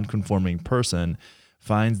non-conforming person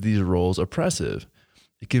finds these roles oppressive.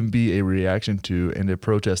 It can be a reaction to and a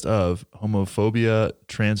protest of homophobia,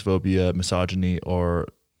 transphobia, misogyny, or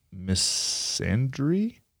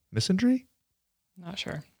misandry? Misandry? Not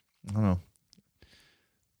sure. I don't know.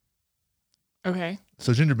 Okay.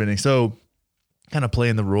 So gender bending. So kind of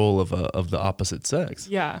playing the role of the opposite sex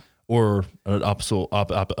Yeah. or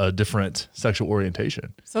a different sexual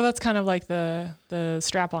orientation. So that's kind of like the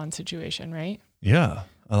strap-on situation, right? Yeah,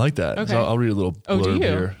 I like that. Okay. So I'll read a little Oh, do blurb you?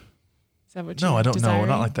 here. Is that what No, you're I don't know. desiring?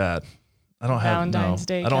 Not like that. I don't have Valentine's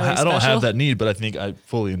Day I don't. Kelly I don't special? have that need, but I think I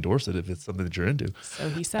fully endorse it if it's something that you're into. So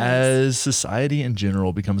he says. As society in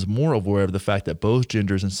general becomes more aware of the fact that both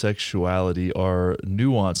genders and sexuality are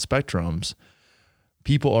nuanced spectrums,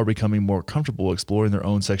 people are becoming more comfortable exploring their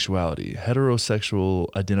own sexuality. Heterosexual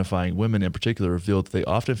identifying women in particular revealed that they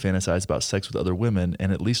often fantasize about sex with other women,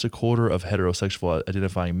 and at least a quarter of heterosexual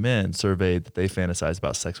identifying men surveyed that they fantasize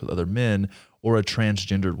about sex with other men or a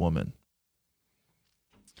transgendered woman.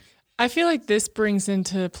 I feel like this brings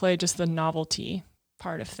into play just the novelty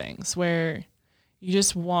part of things where you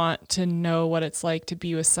just want to know what it's like to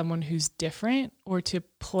be with someone who's different or to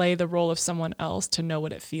play the role of someone else to know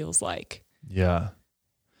what it feels like. Yeah.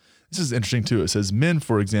 This is interesting too. It says men,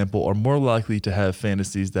 for example, are more likely to have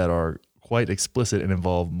fantasies that are quite explicit and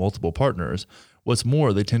involve multiple partners. What's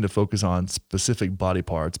more, they tend to focus on specific body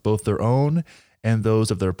parts, both their own and those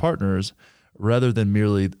of their partners, rather than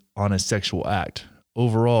merely on a sexual act.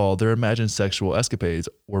 Overall, their imagined sexual escapades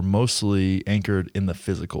were mostly anchored in the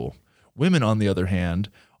physical. Women, on the other hand,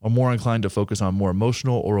 are more inclined to focus on more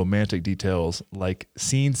emotional or romantic details like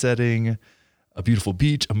scene setting, a beautiful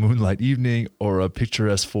beach, a moonlight evening, or a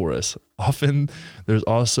picturesque forest. Often, there's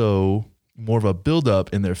also more of a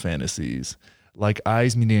buildup in their fantasies, like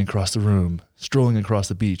eyes meeting across the room, strolling across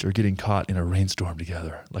the beach, or getting caught in a rainstorm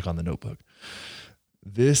together, like on The Notebook.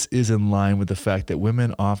 This is in line with the fact that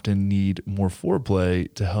women often need more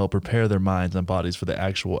foreplay to help prepare their minds and bodies for the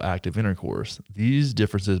actual act of intercourse. These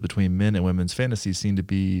differences between men and women's fantasies seem to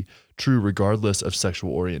be true regardless of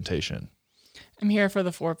sexual orientation. I'm here for the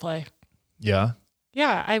foreplay. Yeah.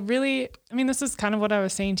 Yeah, I mean, this is kind of what I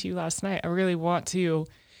was saying to you last night. I really want to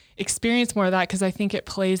experience more of that because I think it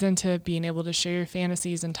plays into being able to share your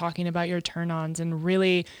fantasies and talking about your turn-ons and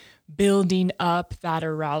really building up that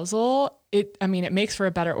arousal. It makes for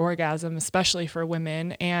a better orgasm, especially for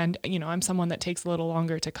women. And, I'm someone that takes a little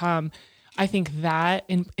longer to come. I think that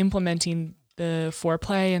in implementing the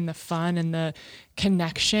foreplay and the fun and the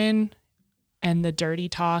connection and the dirty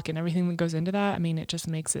talk and everything that goes into that, it just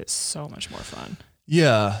makes it so much more fun.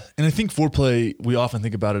 Yeah. And I think foreplay, we often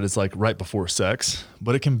think about it as like right before sex,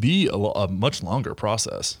 but it can be a much longer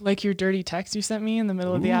process. Like your dirty text you sent me in the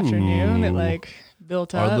middle of the afternoon that like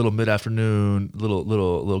built up. Our little mid-afternoon,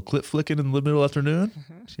 little clip flicking in the middle afternoon.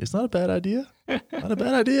 It's not a bad idea. Not a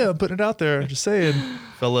bad idea. I'm putting it out there. Just saying,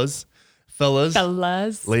 fellas,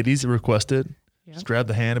 ladies request it. Yep. Just grab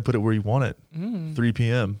the hand and put it where you want it. 3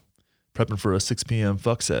 p.m. Prepping for a 6 p.m.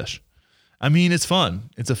 fuck sesh. It's fun.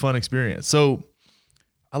 It's a fun experience. So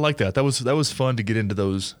I like that. That was fun to get into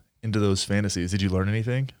those fantasies. Did you learn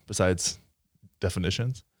anything besides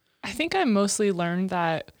definitions? I think I mostly learned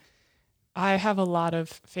that I have a lot of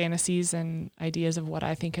fantasies and ideas of what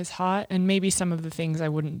I think is hot, and maybe some of the things I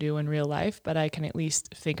wouldn't do in real life, but I can at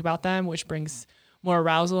least think about them, which brings more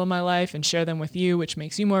arousal in my life, and share them with you, which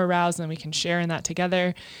makes you more aroused, and we can share in that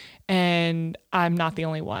together. And I'm not the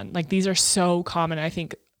only one. Like, these are so common. I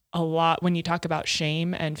think a lot when you talk about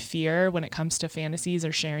shame and fear when it comes to fantasies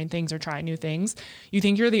or sharing things or trying new things, you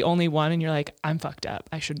think you're the only one and you're like, I'm fucked up.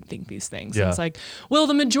 I shouldn't think these things. Yeah. And it's like, well,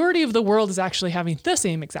 the majority of the world is actually having the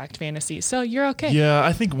same exact fantasy. So you're okay. Yeah,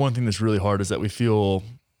 I think one thing that's really hard is that we feel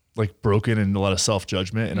like broken and a lot of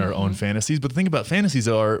self-judgment in our own fantasies. But the thing about fantasies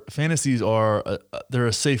are they're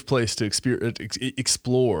a safe place to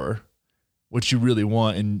explore what you really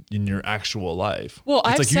want in your actual life. Well,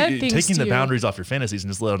 it's I've said things taking to the you. boundaries off your fantasies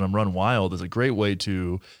and just letting them run wild is a great way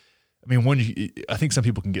to. I mean, I think some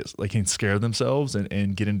people can scare themselves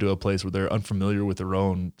and get into a place where they're unfamiliar with their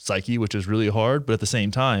own psyche, which is really hard. But at the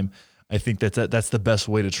same time, I think that's the best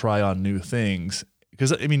way to try on new things.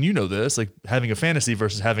 Because I mean, you know this, like having a fantasy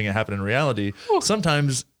versus having it happen in reality,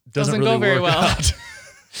 sometimes doesn't really go very work well. out.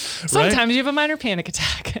 Sometimes you have a minor panic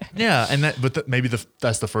attack. Yeah, and maybe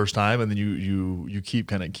that's the first time, and then you keep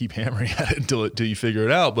hammering at it until you figure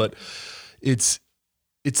it out. But it's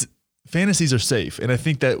fantasies are safe, and I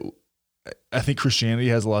think Christianity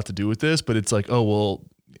has a lot to do with this. But it's like, oh well,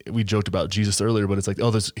 we joked about Jesus earlier, but it's like,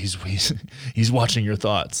 oh, he's watching your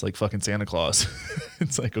thoughts, like fucking Santa Claus.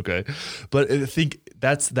 It's like, okay, but I think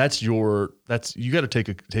that's you got to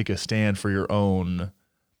take a stand for your own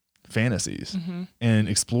fantasies and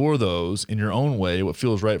explore those in your own way, what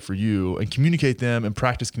feels right for you, and communicate them and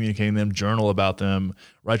practice communicating them, journal about them,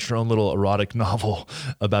 write your own little erotic novel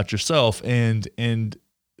about yourself, and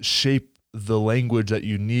shape the language that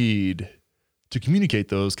you need to communicate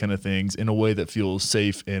those kind of things in a way that feels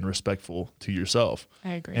safe and respectful to yourself.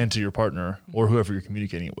 I agree. And to your partner or whoever you're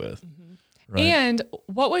communicating it with. Right? And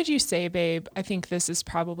what would you say, babe? I think this is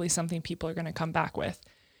probably something people are going to come back with.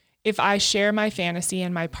 If I share my fantasy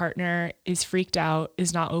and my partner is freaked out,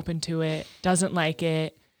 is not open to it, doesn't like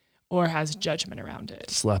it, or has judgment around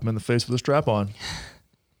it. Slap him in the face with a strap on.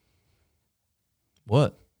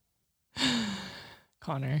 What?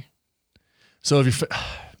 Connor. So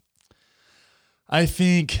I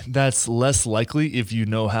think that's less likely if you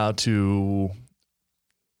know how to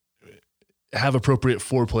have appropriate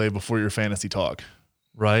foreplay before your fantasy talk,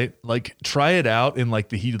 right? Like try it out in like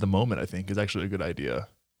the heat of the moment, I think is actually a good idea.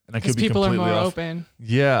 And I could be people are completely more off. open.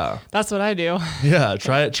 Yeah. That's what I do. Yeah.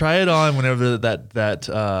 Try it on whenever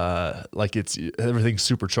that like it's everything's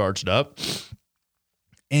super charged up.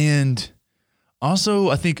 And also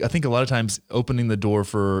I think a lot of times opening the door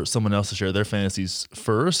for someone else to share their fantasies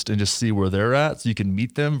first and just see where they're at so you can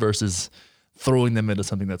meet them versus throwing them into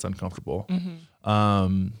something that's uncomfortable.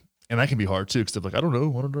 And that can be hard too, because they're like, I don't know.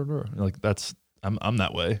 Like I'm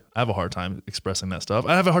that way. I have a hard time expressing that stuff.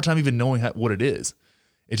 I have a hard time even knowing what it is.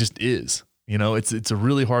 It just is, it's a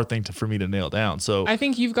really hard thing for me to nail down. So I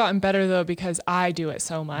think you've gotten better though, because I do it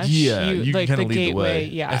so much. Yeah. You like kind of lead the way.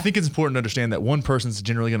 Yeah. I think it's important to understand that one person's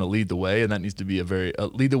generally going to lead the way, and that needs to be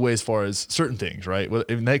lead the way as far as certain things, right? Well,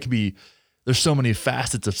 I mean, that could be, there's so many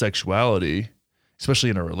facets of sexuality, especially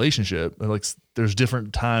in a relationship. Like there's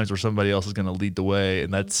different times where somebody else is going to lead the way,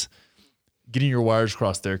 and that's getting your wires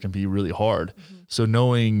crossed there can be really hard. So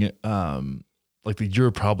knowing,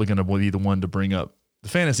 you're probably going to be the one to bring up the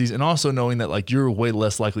fantasies, and also knowing that like you're way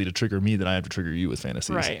less likely to trigger me than I have to trigger you with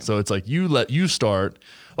fantasies. Right. So it's like you start.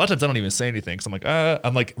 A lot of times I don't even say anything. So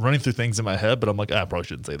I'm like running through things in my head, but I'm like, I probably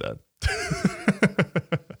shouldn't say that.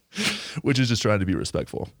 Which is just trying to be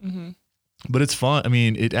respectful. But it's fun. I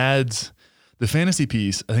mean, it adds the fantasy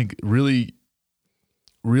piece. I think really,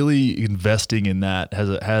 really investing in that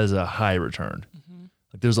has a high return.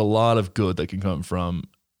 Like there's a lot of good that can come from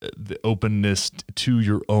the openness to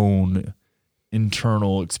your own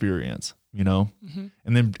internal experience, and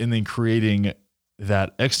then creating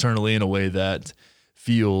that externally in a way that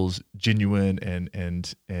feels genuine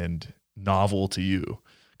and novel to you,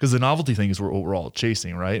 because the novelty thing is what we're all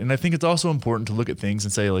chasing, right? And I think it's also important to look at things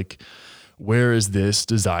and say, like, where is this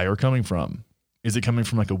desire coming from? Is it coming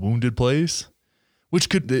from like a wounded place, which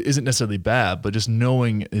isn't necessarily bad, but just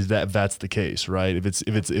knowing is that's the case, right? If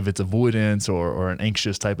it's avoidance or an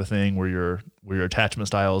anxious type of thing where your attachment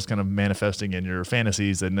style is kind of manifesting in your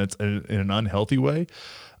fantasies, and it's in an unhealthy way.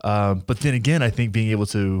 But then again, I think being able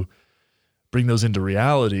to bring those into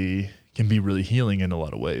reality can be really healing in a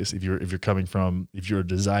lot of ways. If your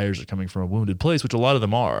desires are coming from a wounded place, which a lot of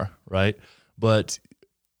them are, right? But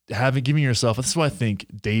giving yourself, that's why I think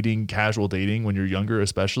casual dating when you're younger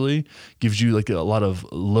especially, gives you like a lot of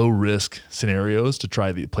low risk scenarios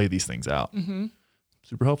to play these things out.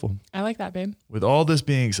 Super helpful. I like that, babe. With all this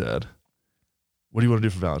being said, what do you want to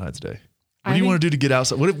do for Valentine's Day? What do you want to do to get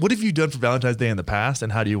outside? What have you done for Valentine's Day in the past,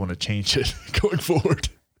 and how do you want to change it going forward?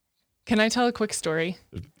 Can I tell a quick story?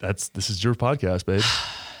 This is your podcast, babe.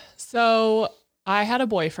 So I had a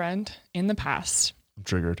boyfriend in the past. I'm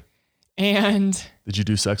triggered. And did you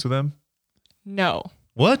do sex with him? No.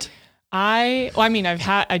 What? I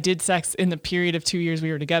did sex in the period of 2 years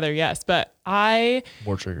we were together. Yes. But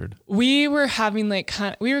more triggered. We were having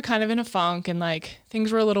we were kind of in a funk, and like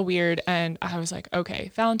things were a little weird. And I was like,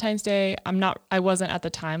 okay, Valentine's Day. I wasn't at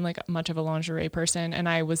the time like much of a lingerie person. And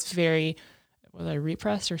I was I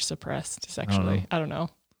repressed or suppressed sexually? I don't know.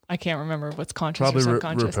 I can't remember what's conscious Probably or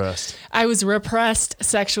subconscious. repressed. I was repressed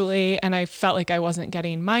sexually, and I felt like I wasn't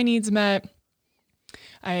getting my needs met.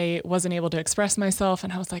 I wasn't able to express myself,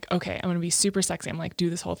 and I was like, okay, I'm going to be super sexy. I'm like, do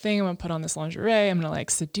this whole thing. I'm going to put on this lingerie. I'm going to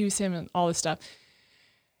like seduce him and all this stuff.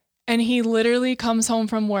 And he literally comes home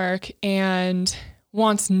from work and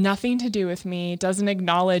wants nothing to do with me, doesn't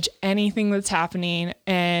acknowledge anything that's happening,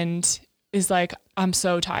 and is like, I'm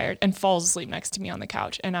so tired, and falls asleep next to me on the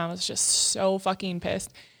couch. And I was just so fucking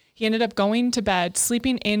pissed. He ended up going to bed,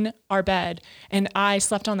 sleeping in our bed, and I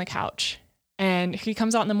slept on the couch. And he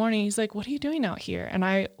comes out in the morning. He's like, what are you doing out here? And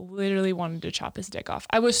I literally wanted to chop his dick off.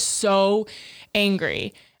 I was so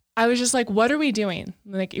angry. I was just like, what are we doing?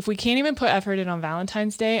 Like, if we can't even put effort in on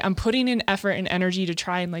Valentine's Day, I'm putting in effort and energy to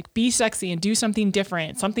try and like be sexy and do something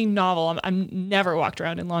different, something novel. I'm never walked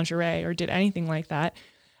around in lingerie or did anything like that.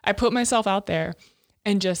 I put myself out there,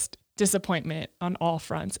 and just disappointment on all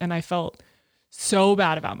fronts. And I felt so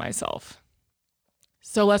bad about myself.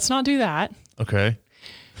 So let's not do that. Okay.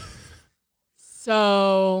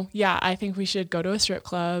 So yeah, I think we should go to a strip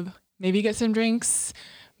club, maybe get some drinks,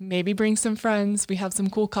 maybe bring some friends. We have some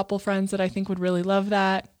cool couple friends that I think would really love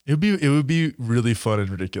that. It would be really fun and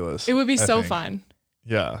ridiculous. It would be so fun.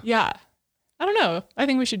 Yeah. Yeah. I don't know. I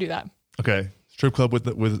think we should do that. Okay. Strip club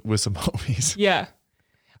with some homies. Yeah.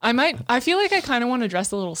 I feel like I kind of want to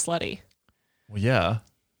dress a little slutty. Well, yeah.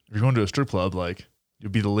 If you're going to a strip club, like,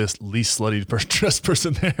 you'll be the least slutty dressed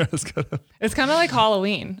person there. It's kind of like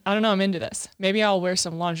Halloween. I don't know. I'm into this. Maybe I'll wear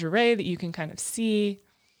some lingerie that you can kind of see.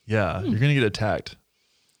 Yeah. You're going to get attacked.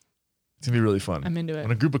 It's going to be really fun. I'm into it.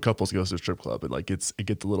 When a group of couples goes to a strip club, it gets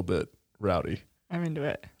a little bit rowdy. I'm into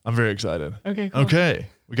it. I'm very excited. Okay, cool. Okay.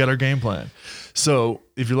 We got our game plan. So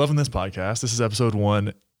if you're loving this podcast, this is episode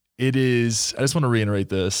 1. I just want to reiterate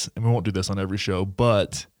this, and we won't do this on every show,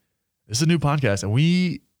 but this is a new podcast, and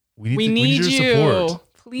we need your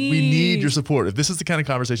support. Please. We need your support. If this is the kind of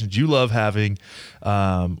conversations you love having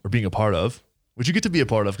or being a part of, which you get to be a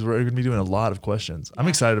part of because we're going to be doing a lot of questions. I'm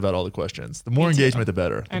excited about all the questions. The more engagement, the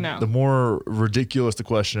better. I know. The more ridiculous the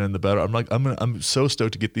question, the better. I'm so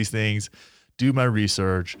stoked to get these things, do my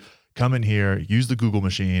research, come in here, use the Google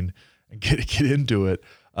machine, and get into it.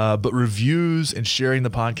 But reviews and sharing the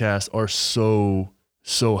podcast are so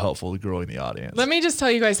helpful to growing the audience. Let me just tell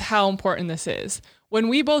you guys how important this is. When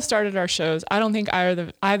we both started our shows, I don't think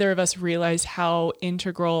either of us realized how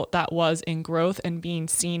integral that was in growth and being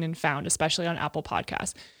seen and found, especially on Apple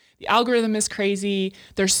Podcasts. The algorithm is crazy.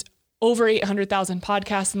 There's over 800,000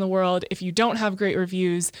 podcasts in the world. If you don't have great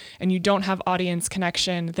reviews and you don't have audience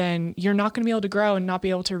connection, then you're not going to be able to grow and not be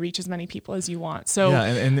able to reach as many people as you want. So yeah,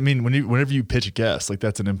 and I mean, whenever you pitch a guest, like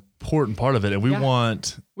that's an important part of it, and we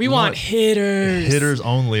want hitters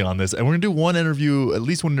only on this, and we're gonna do at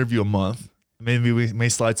least one interview a month. Maybe we may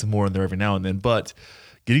slide some more in there every now and then, but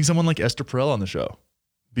getting someone like Esther Perel on the show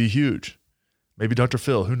be huge. Maybe Dr.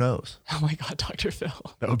 Phil, who knows? Oh my God, Dr. Phil.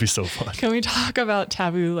 That would be so fun. Can we talk about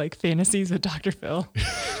taboo like fantasies with Dr. Phil?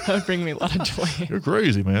 That would bring me a lot of joy. You're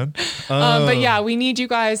crazy, man. But yeah, we need you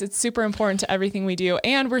guys. It's super important to everything we do.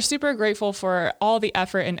 And we're super grateful for all the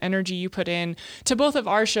effort and energy you put in to both of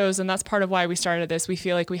our shows. And that's part of why we started this. We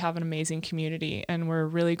feel like we have an amazing community, and we're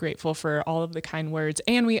really grateful for all of the kind words.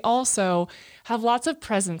 And we also have lots of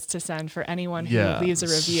presents to send for anyone who leaves a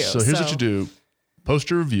review. So here's what you do. Post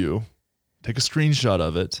your review. Take a screenshot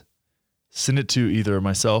of it, send it to either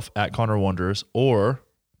myself at Connor Wonders or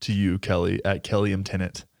to you, Kelly, at Kelly M.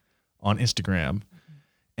 Tennant on Instagram,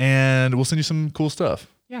 and we'll send you some cool stuff.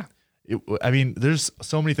 Yeah. There's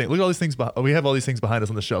so many things. Look at all these things. We have all these things behind us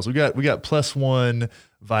on the shelves. We got +1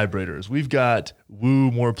 vibrators. We've got Woo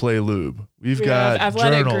More Play Lube. We've got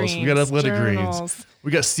journals. We got athletic greens. We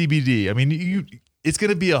got CBD. I mean, it's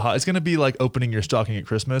gonna be like opening your stocking at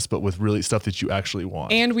Christmas, but with really stuff that you actually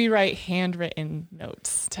want. And we write handwritten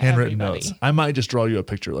notes to everybody. Notes. I might just draw you a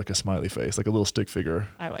picture, like a smiley face, like a little stick figure.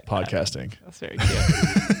 I like podcasting. That's very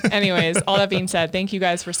cute. Anyways, all that being said, thank you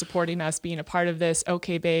guys for supporting us, being a part of this.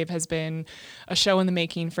 Okay Babe has been a show in the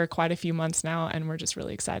making for quite a few months now, and we're just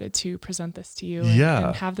really excited to present this to you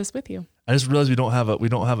and have this with you. I just realized we don't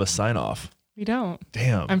have a sign off. We don't.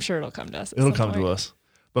 Damn. I'm sure it'll come to us. It'll come to us.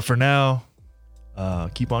 But for now,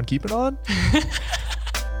 keep on keeping on.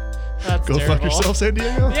 That's Go terrible. fuck yourself, San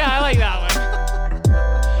Diego. Yeah, I like that one.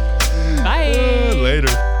 Bye. Later.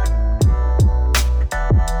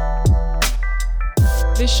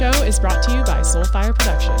 This show is brought to you by Soulfire